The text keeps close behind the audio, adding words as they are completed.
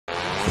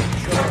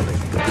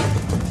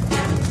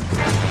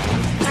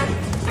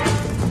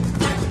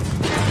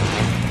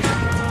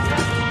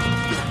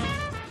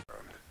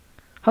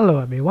Hello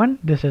everyone,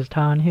 this is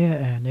Tan here,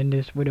 and in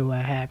this video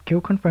I have kill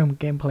confirmed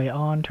gameplay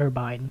on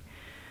Turbine.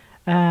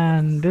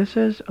 And this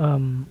is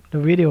the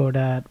video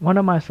that one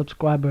of my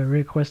subscribers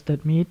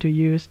requested me to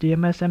use the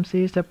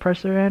MSMC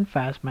suppressor and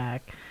fast mag.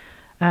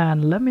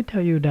 And let me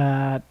tell you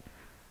that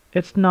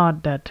it's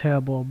not that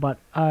terrible, but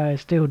I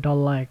still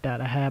don't like that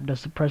I have the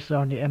suppressor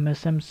on the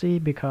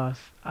MSMC because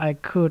I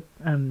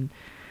think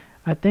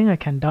I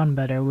can done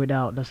better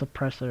without the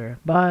suppressor.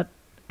 But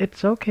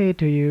it's okay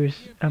to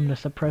use the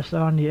suppressor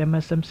on the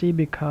MSMC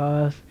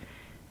because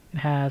it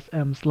has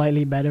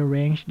slightly better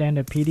range than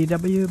the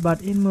PDW, but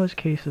in most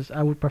cases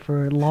I would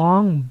prefer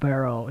long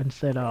barrel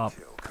instead of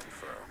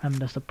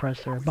the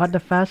suppressor. But the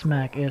fast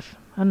mag is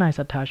a nice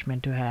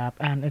attachment to have,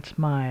 and it's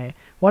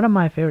one of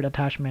my favorite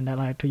attachments that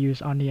I like to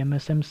use on the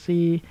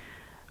MSMC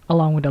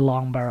along with the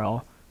long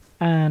barrel.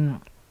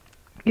 And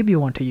if you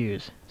want to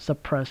use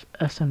suppress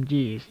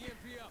SMGs,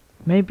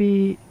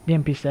 maybe the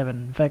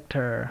MP7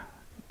 Vector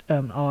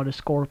or the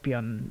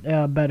Scorpion, they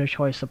are better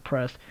choice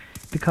suppressed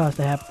because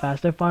they have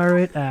faster fire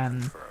rate,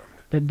 and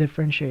the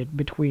differentiate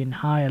between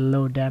high and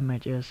low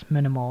damage is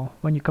minimal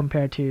when you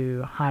compare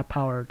to high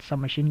powered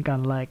submachine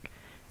gun like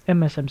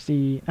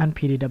MSMC and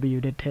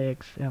PDW that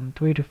takes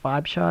 3 to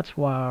 5 shots,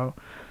 while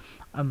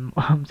the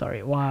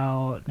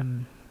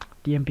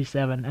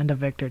MP7 and the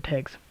Vector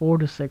takes 4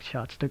 to 6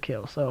 shots to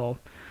kill. So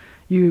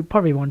you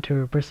probably want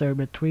to preserve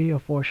the 3 or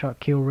 4 shot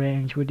kill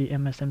range with the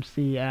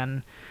MSMC,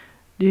 and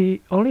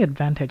the only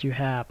advantage you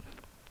have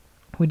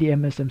with the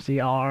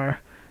MSMC are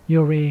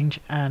your range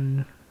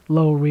and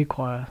low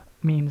recoil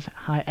means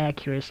high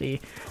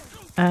accuracy,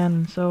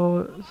 and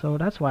so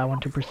that's why I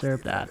want to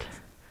preserve that.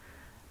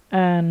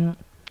 And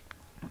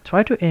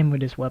try to aim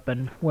with this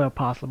weapon where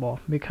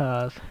possible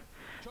because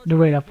the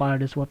rate of fire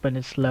of this weapon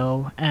is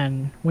slow,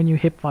 and when you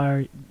hip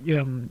fire,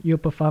 your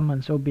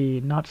performance will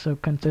be not so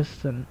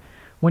consistent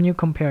when you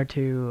compare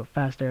to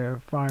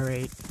faster fire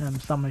rate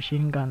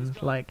submachine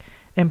guns like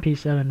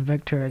MP7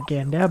 Vector.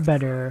 Again, they're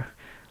better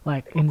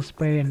like in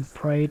spray and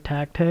pray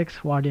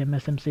tactics, while the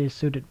MSMC is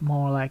suited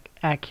more like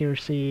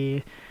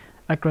accuracy,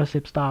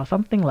 aggressive style,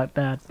 something like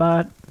that.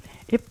 But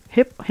if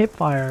hip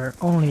fire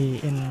only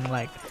in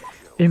like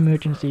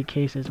emergency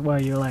cases where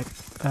you're like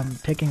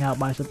taking out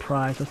by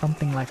surprise or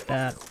something like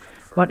that.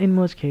 But in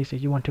most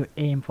cases you want to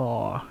aim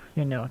for,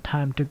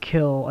 time to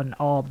kill and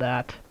all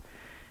that.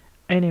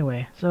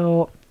 Anyway,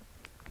 so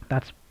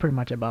that's pretty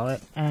much about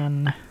it.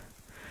 And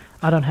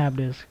I don't have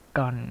this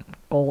gun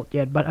gold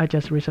yet, but I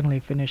just recently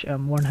finished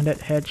 100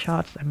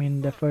 headshots. I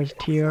mean the first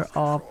tier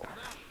of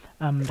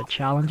the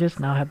challenges.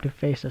 Now I have to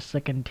face the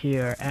second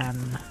tier,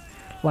 and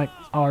like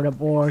Art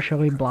of War,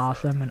 Cherry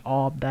Blossom, and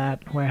all of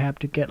that, where I have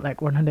to get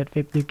like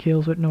 150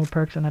 kills with no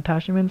perks and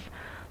attachments.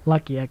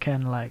 Lucky I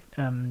can like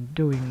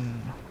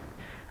doing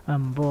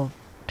both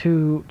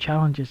two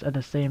challenges at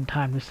the same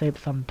time to save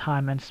some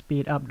time and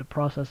speed up the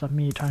process of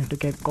me trying to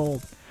get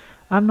gold.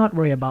 I'm not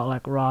worried about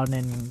like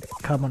running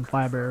carbon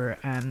fiber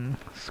and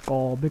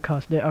skull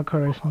because they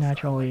occur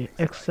naturally,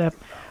 except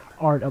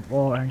Art of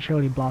War and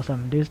Cherry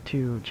Blossom. These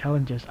two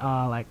challenges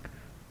are like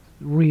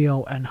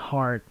real and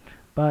hard,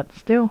 but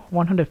still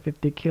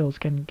 150 kills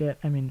can get,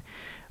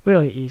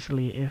 really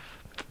easily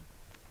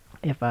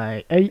if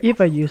I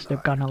use the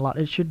gun a lot.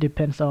 It should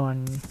depends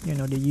on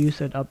the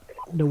usage of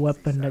the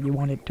weapon that you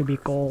want it to be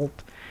gold.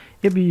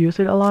 If you use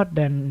it a lot,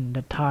 then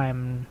the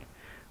time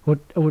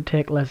would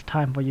take less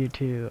time for you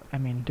to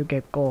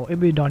get gold.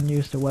 If you don't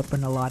use the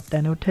weapon a lot,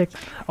 then it will take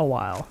a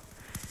while.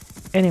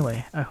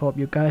 Anyway, I hope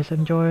you guys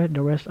enjoy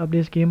the rest of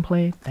this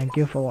gameplay. Thank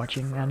you for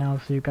watching, and I'll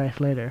see you guys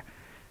later.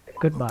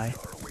 Goodbye.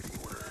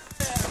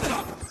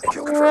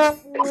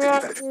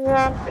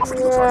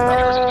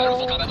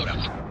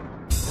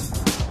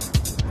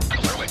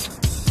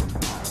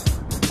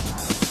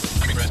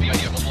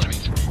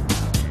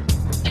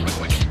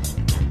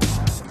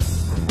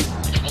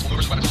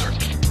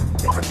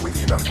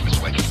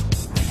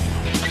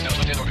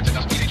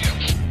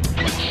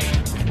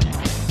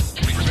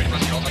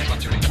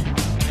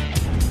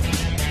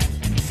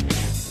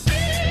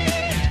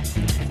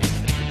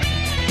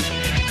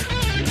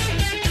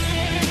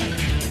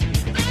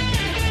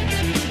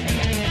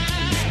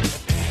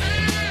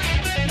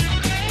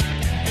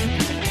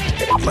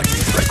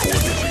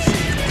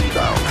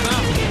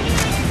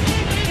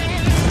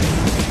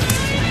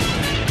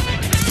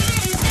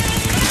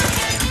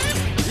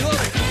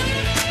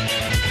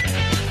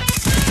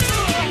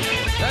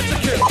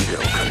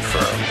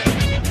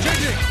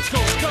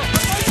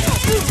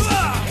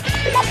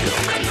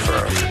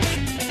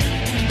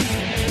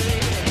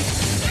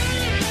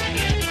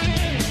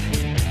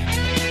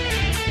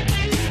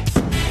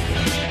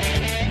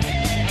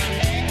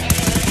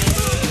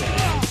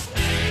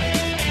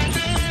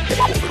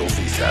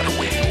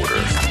 Awaiting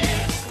orders.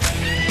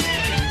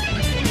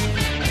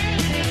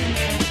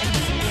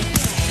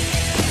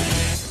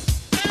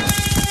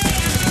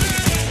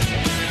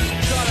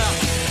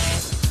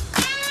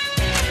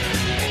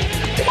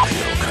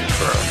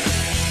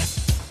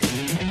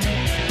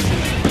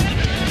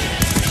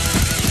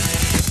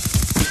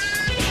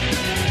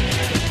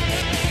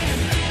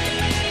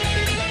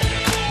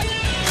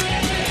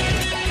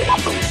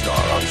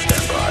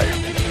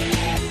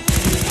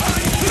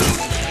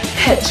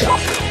 Headshot.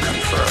 Kill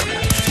confirmed.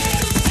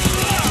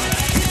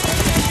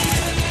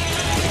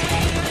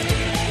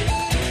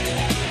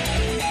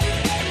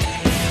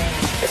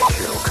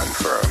 Kill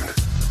confirmed.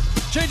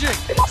 Changing.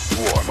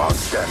 Swarm on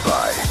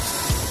standby.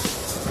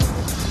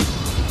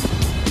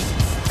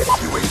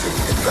 UAV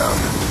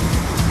inbound.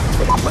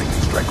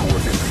 Lightning strike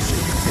coordinates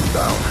received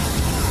inbound.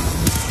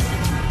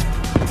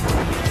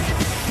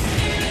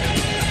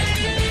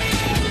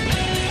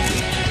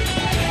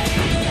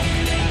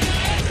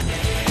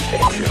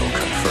 Kill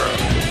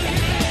confirmed.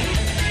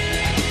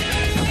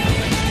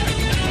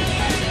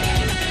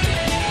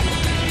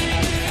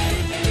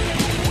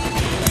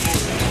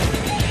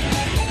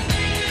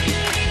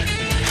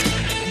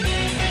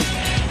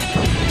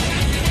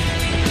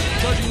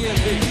 Charging in,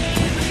 baby.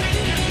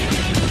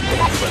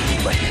 Friendly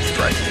lightning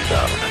strike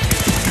inbound.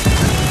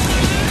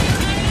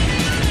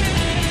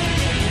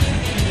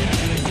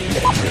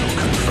 Kill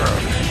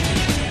confirmed.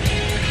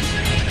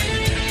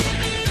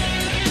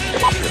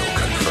 Kill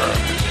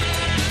confirmed.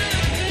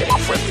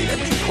 Friendly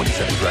MQ-27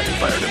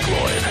 Dragonfire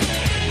deployed.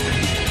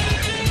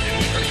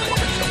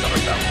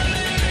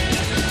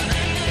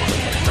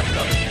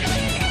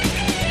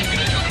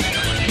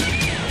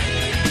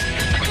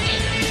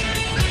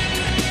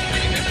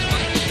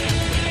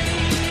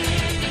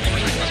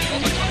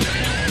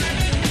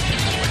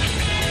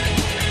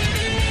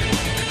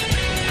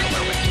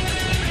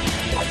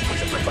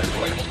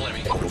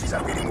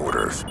 Awaiting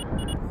orders.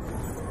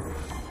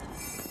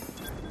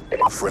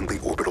 Friendly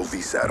orbital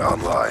VSAT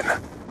online.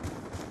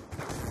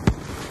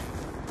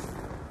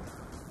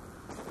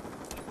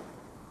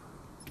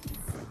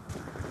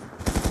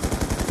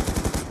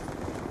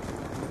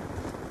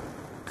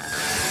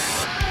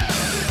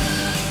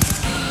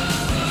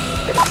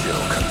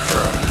 Kill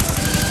confirmed.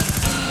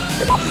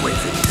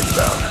 UAV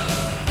inbound.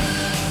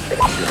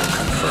 Kill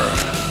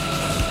confirmed.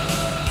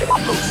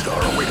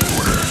 Lodestar awaiting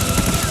orders.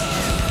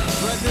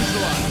 Threat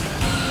neutralized.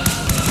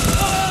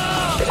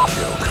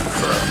 Kill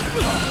confirmed.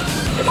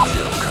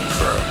 Kill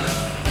confirmed.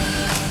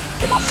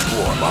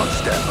 Swarm on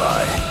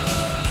standby.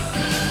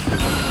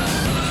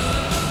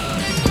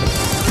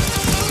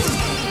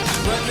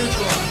 Threat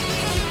neutralized.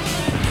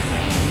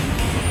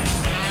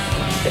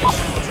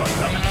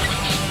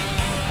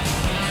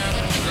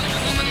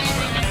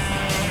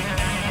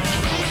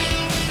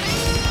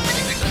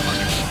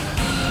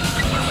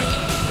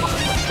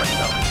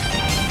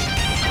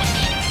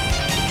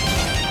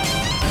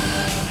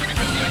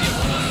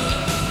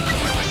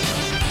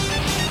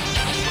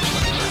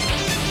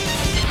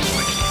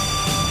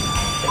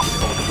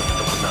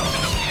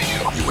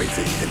 UAV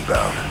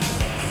inbound.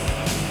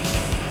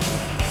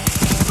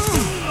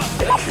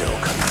 Kill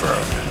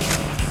confirmed.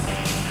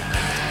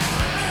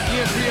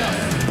 EMP up.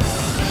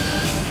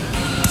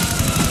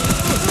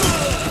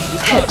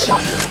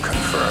 Headshot. Kill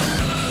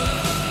confirmed.